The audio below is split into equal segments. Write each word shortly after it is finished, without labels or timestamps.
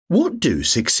What do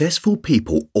successful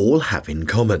people all have in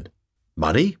common?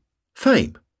 Money?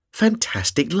 Fame?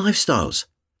 Fantastic lifestyles?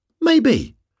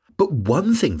 Maybe. But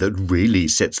one thing that really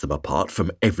sets them apart from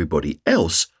everybody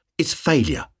else is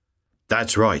failure.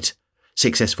 That's right.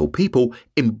 Successful people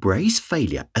embrace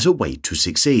failure as a way to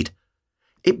succeed.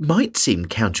 It might seem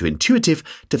counterintuitive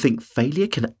to think failure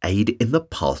can aid in the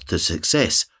path to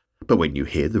success, but when you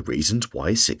hear the reasons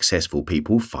why successful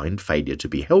people find failure to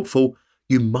be helpful,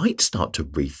 you might start to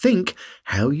rethink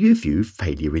how you view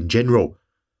failure in general.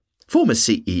 Former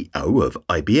CEO of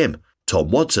IBM,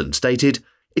 Tom Watson, stated,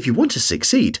 "If you want to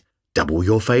succeed, double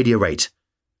your failure rate."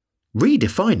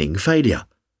 Redefining failure.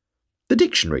 The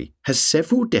dictionary has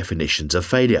several definitions of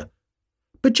failure,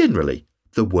 but generally,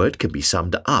 the word can be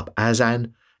summed up as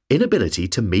an inability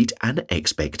to meet an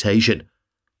expectation.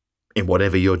 In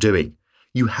whatever you're doing,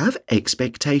 you have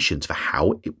expectations for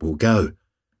how it will go.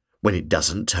 When it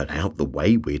doesn't turn out the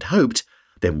way we'd hoped,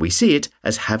 then we see it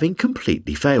as having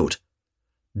completely failed.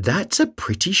 That's a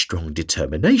pretty strong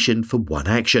determination for one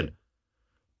action.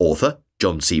 Author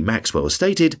John C. Maxwell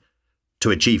stated, "To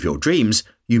achieve your dreams,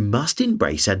 you must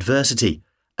embrace adversity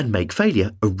and make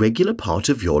failure a regular part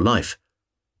of your life.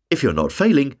 If you're not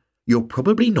failing, you're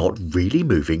probably not really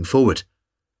moving forward."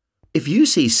 If you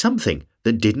see something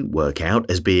that didn't work out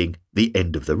as being the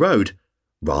end of the road,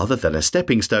 rather than a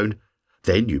stepping stone,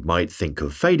 then you might think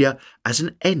of failure as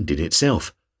an end in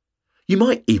itself. You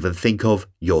might even think of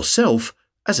yourself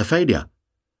as a failure.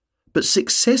 But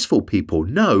successful people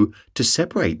know to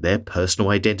separate their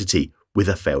personal identity with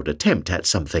a failed attempt at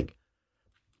something.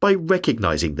 By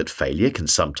recognizing that failure can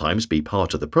sometimes be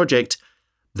part of the project,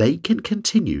 they can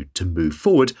continue to move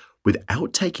forward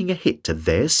without taking a hit to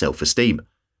their self-esteem.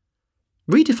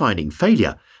 Redefining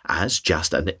failure as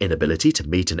just an inability to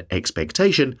meet an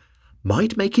expectation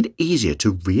might make it easier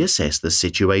to reassess the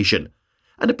situation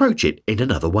and approach it in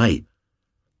another way.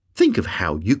 Think of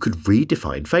how you could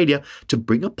redefine failure to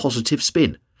bring a positive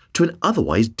spin to an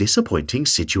otherwise disappointing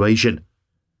situation.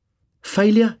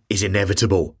 Failure is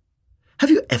inevitable. Have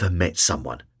you ever met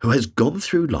someone who has gone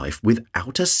through life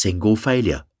without a single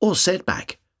failure or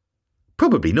setback?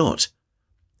 Probably not.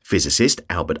 Physicist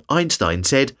Albert Einstein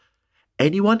said,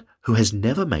 "Anyone who has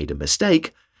never made a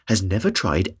mistake has never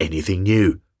tried anything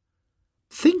new."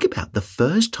 Think about the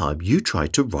first time you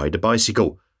tried to ride a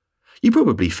bicycle. You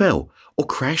probably fell or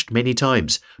crashed many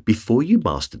times before you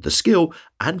mastered the skill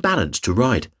and balance to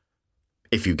ride.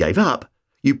 If you gave up,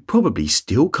 you probably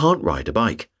still can't ride a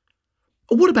bike.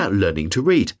 Or what about learning to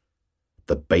read?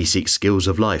 The basic skills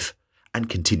of life and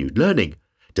continued learning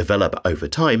develop over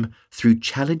time through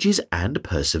challenges and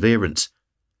perseverance.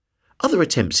 Other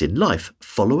attempts in life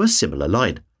follow a similar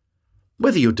line.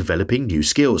 Whether you're developing new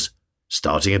skills,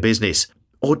 starting a business,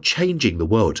 or changing the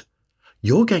world,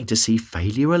 you're going to see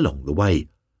failure along the way.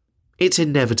 It's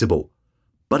inevitable,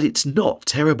 but it's not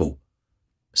terrible.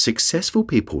 Successful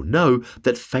people know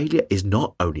that failure is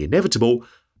not only inevitable,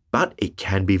 but it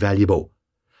can be valuable.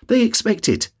 They expect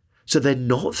it, so they're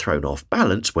not thrown off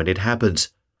balance when it happens.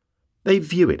 They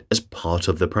view it as part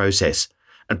of the process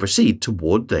and proceed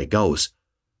toward their goals.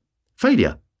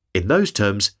 Failure, in those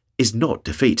terms, is not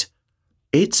defeat.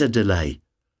 It's a delay,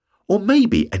 or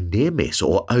maybe a near miss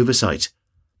or oversight,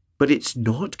 but it's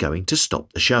not going to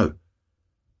stop the show.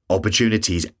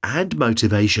 Opportunities and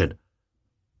motivation.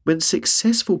 When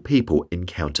successful people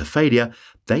encounter failure,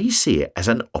 they see it as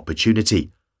an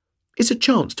opportunity. It's a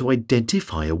chance to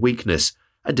identify a weakness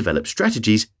and develop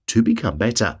strategies to become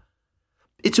better.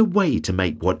 It's a way to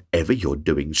make whatever you're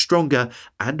doing stronger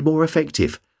and more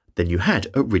effective than you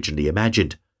had originally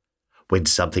imagined. When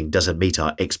something doesn't meet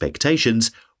our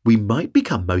expectations, we might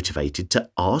become motivated to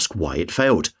ask why it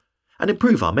failed and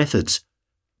improve our methods.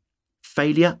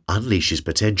 Failure unleashes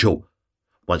potential.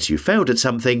 Once you've failed at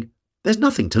something, there's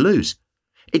nothing to lose.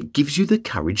 It gives you the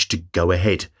courage to go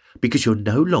ahead because you're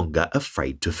no longer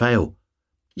afraid to fail.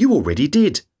 You already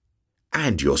did,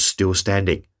 and you're still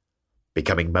standing.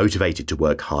 Becoming motivated to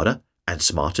work harder and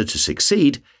smarter to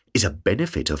succeed is a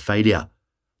benefit of failure.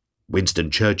 Winston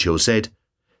Churchill said,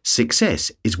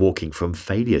 "Success is walking from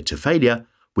failure to failure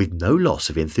with no loss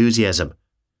of enthusiasm."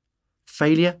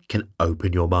 Failure can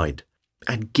open your mind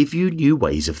and give you new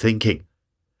ways of thinking.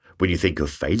 When you think of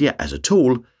failure as a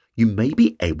tool, you may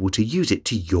be able to use it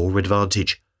to your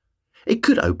advantage. It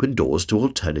could open doors to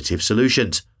alternative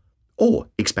solutions, or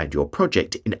expand your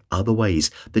project in other ways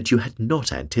that you had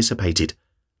not anticipated.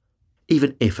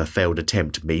 Even if a failed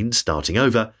attempt means starting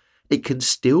over, it can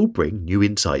still bring new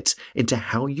insights into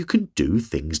how you can do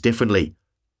things differently.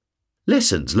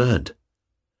 Lessons learned.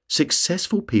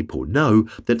 Successful people know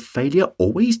that failure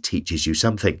always teaches you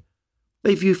something.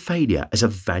 They view failure as a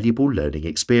valuable learning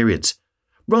experience,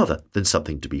 rather than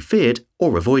something to be feared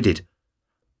or avoided.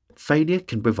 Failure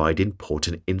can provide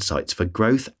important insights for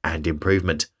growth and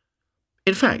improvement.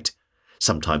 In fact,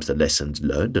 sometimes the lessons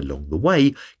learned along the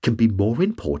way can be more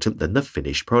important than the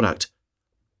finished product.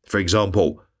 For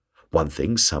example, one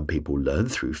thing some people learn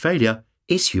through failure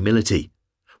is humility.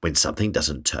 When something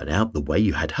doesn't turn out the way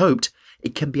you had hoped,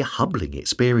 it can be a humbling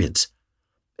experience,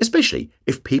 especially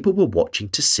if people were watching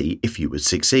to see if you would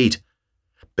succeed.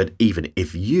 But even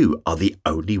if you are the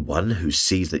only one who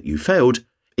sees that you failed,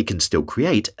 it can still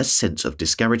create a sense of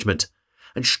discouragement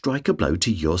and strike a blow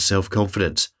to your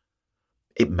self-confidence.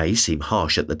 It may seem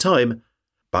harsh at the time,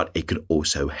 but it can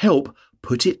also help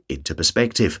put it into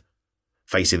perspective.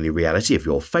 Facing the reality of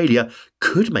your failure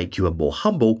could make you a more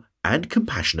humble and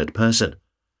compassionate person.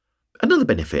 Another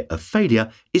benefit of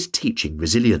failure is teaching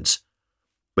resilience.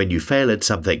 When you fail at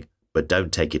something, but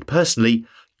don't take it personally,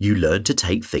 you learn to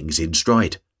take things in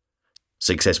stride.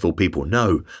 Successful people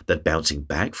know that bouncing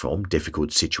back from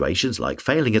difficult situations like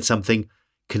failing at something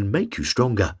can make you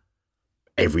stronger.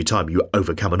 Every time you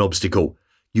overcome an obstacle,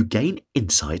 you gain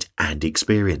insight and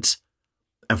experience.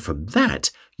 And from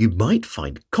that, you might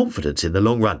find confidence in the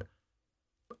long run.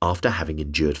 After having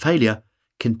endured failure,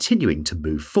 continuing to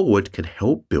move forward can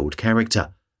help build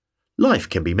character. Life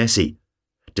can be messy.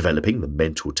 Developing the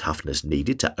mental toughness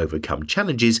needed to overcome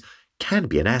challenges can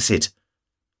be an asset.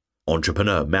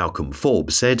 Entrepreneur Malcolm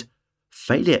Forbes said,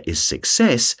 "Failure is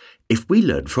success if we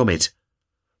learn from it."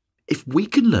 If we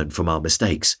can learn from our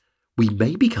mistakes, we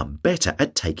may become better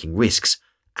at taking risks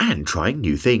and trying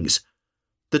new things.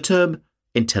 The term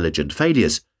intelligent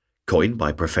failures, coined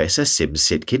by Professor Sim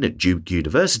Sitkin at Duke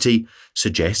University,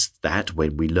 suggests that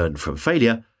when we learn from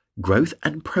failure, growth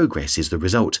and progress is the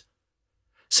result.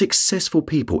 Successful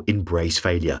people embrace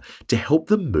failure to help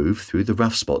them move through the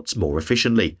rough spots more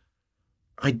efficiently.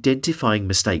 Identifying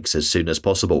mistakes as soon as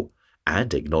possible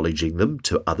and acknowledging them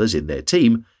to others in their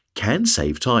team can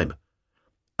save time.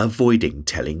 Avoiding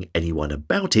telling anyone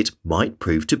about it might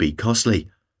prove to be costly.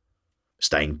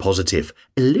 Staying positive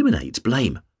eliminates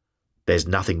blame. There's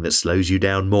nothing that slows you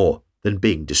down more than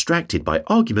being distracted by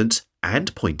arguments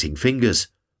and pointing fingers.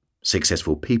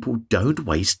 Successful people don't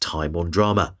waste time on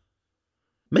drama.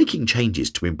 Making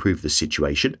changes to improve the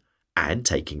situation and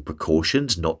taking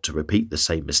precautions not to repeat the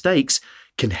same mistakes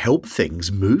can help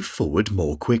things move forward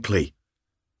more quickly.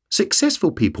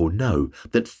 Successful people know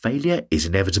that failure is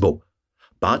inevitable,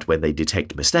 but when they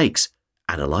detect mistakes,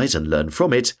 analyze and learn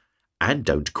from it, and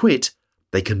don't quit,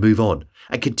 they can move on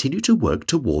and continue to work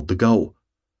toward the goal.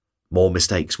 More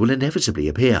mistakes will inevitably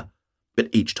appear, but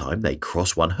each time they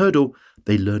cross one hurdle,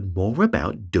 they learn more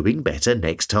about doing better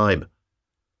next time.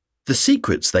 The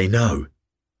secrets they know.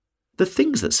 The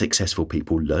things that successful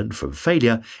people learn from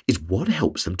failure is what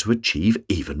helps them to achieve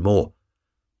even more.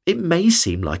 It may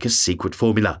seem like a secret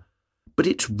formula, but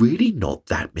it's really not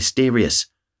that mysterious.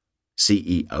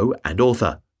 CEO and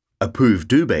author Apuv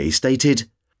Dubey stated,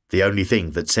 "The only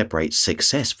thing that separates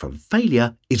success from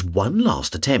failure is one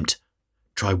last attempt.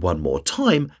 Try one more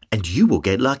time and you will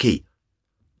get lucky."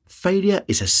 Failure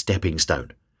is a stepping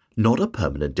stone, not a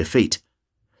permanent defeat.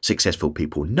 Successful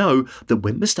people know that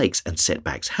when mistakes and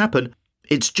setbacks happen,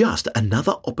 it's just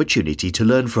another opportunity to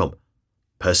learn from.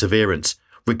 Perseverance,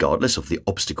 regardless of the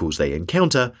obstacles they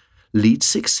encounter, leads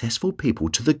successful people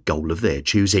to the goal of their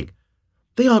choosing.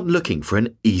 They aren't looking for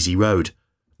an easy road.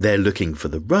 They're looking for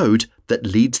the road that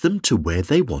leads them to where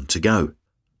they want to go.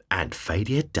 And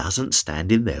failure doesn't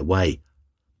stand in their way.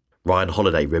 Ryan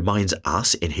Holiday reminds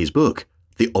us in his book,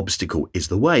 The Obstacle is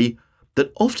the Way,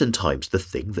 that oftentimes the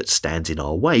thing that stands in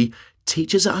our way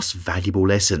teaches us valuable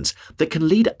lessons that can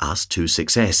lead us to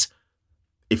success.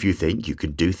 If you think you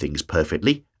can do things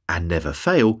perfectly and never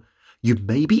fail, you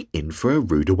may be in for a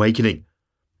rude awakening.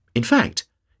 In fact,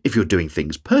 if you're doing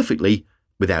things perfectly,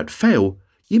 without fail,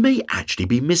 you may actually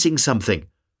be missing something.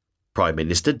 Prime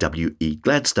Minister W.E.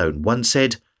 Gladstone once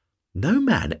said, "No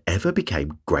man ever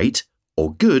became great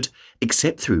or good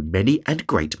except through many and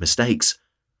great mistakes."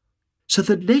 So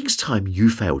the next time you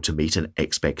fail to meet an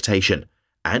expectation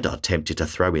and are tempted to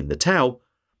throw in the towel,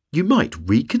 you might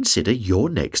reconsider your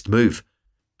next move.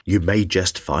 You may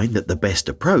just find that the best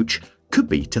approach could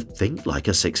be to think like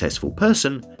a successful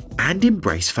person and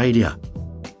embrace failure.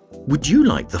 Would you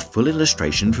like the full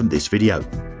illustration from this video?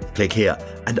 Click here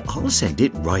and I'll send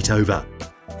it right over.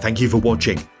 Thank you for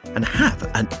watching and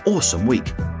have an awesome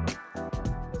week.